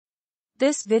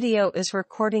This video is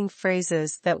recording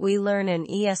phrases that we learn in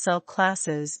ESL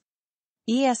classes,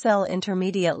 ESL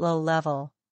Intermediate Low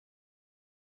Level.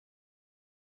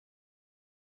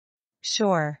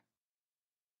 Sure.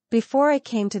 Before I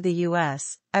came to the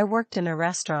US, I worked in a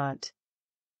restaurant.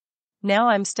 Now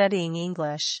I'm studying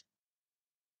English.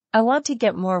 I want to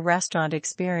get more restaurant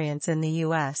experience in the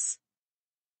US.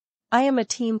 I am a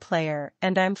team player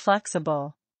and I'm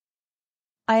flexible.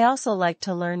 I also like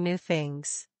to learn new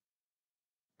things.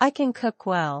 I can cook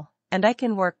well, and I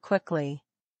can work quickly.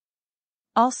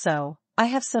 Also, I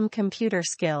have some computer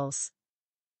skills.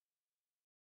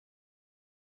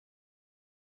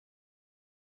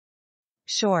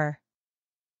 Sure.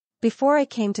 Before I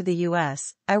came to the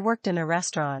US, I worked in a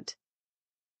restaurant.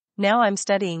 Now I'm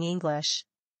studying English.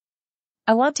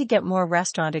 I want to get more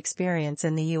restaurant experience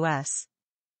in the US.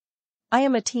 I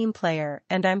am a team player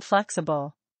and I'm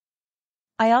flexible.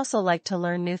 I also like to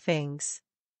learn new things.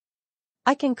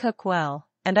 I can cook well,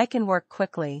 and I can work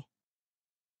quickly.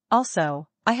 Also,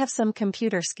 I have some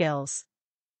computer skills.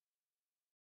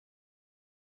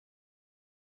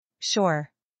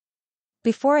 Sure.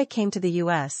 Before I came to the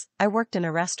US, I worked in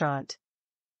a restaurant.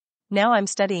 Now I'm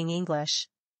studying English.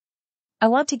 I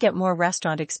want to get more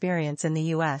restaurant experience in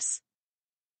the US.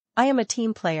 I am a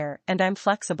team player and I'm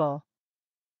flexible.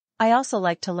 I also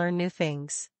like to learn new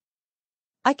things.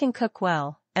 I can cook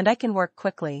well, and I can work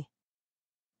quickly.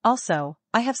 Also,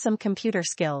 I have some computer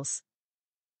skills.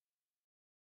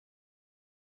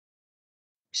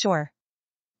 Sure.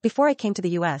 Before I came to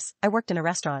the US, I worked in a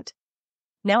restaurant.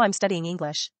 Now I'm studying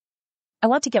English. I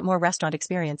want to get more restaurant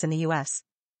experience in the US.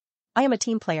 I am a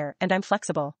team player and I'm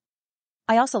flexible.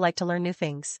 I also like to learn new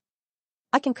things.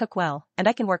 I can cook well, and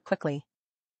I can work quickly.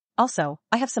 Also,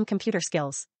 I have some computer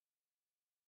skills.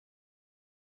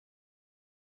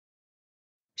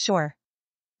 Sure.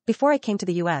 Before I came to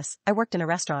the US, I worked in a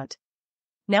restaurant.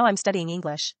 Now I'm studying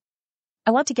English.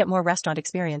 I want to get more restaurant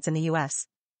experience in the US.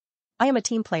 I am a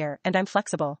team player and I'm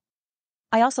flexible.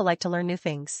 I also like to learn new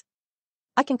things.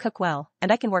 I can cook well,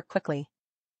 and I can work quickly.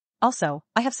 Also,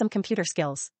 I have some computer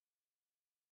skills.